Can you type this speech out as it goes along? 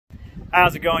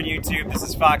How's it going, YouTube? This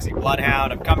is Foxy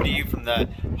Bloodhound. I'm coming to you from the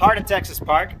heart of Texas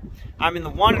Park. I'm in the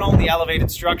one and only elevated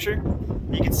structure.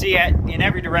 You can see it in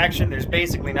every direction. There's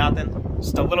basically nothing.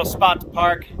 Just a little spot to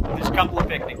park. There's a couple of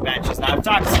picnic benches. Now, I've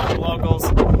talked to some of the locals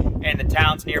and the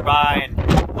towns nearby, and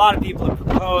a lot of people have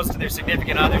proposed to their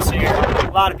significant others here.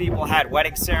 A lot of people had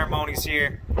wedding ceremonies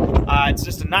here. It's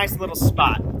just a nice little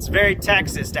spot. It's very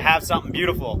Texas to have something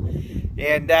beautiful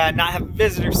and not have a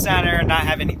visitor center, not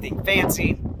have anything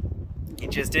fancy. It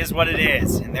just is what it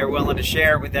is, and they're willing to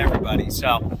share it with everybody.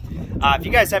 So if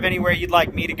you guys have anywhere you'd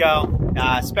like me to go,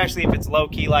 especially if it's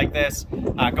low-key like this,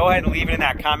 go ahead and leave it in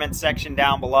that comment section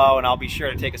down below, and I'll be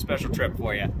sure to take a special trip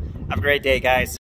for you. Have a great day, guys.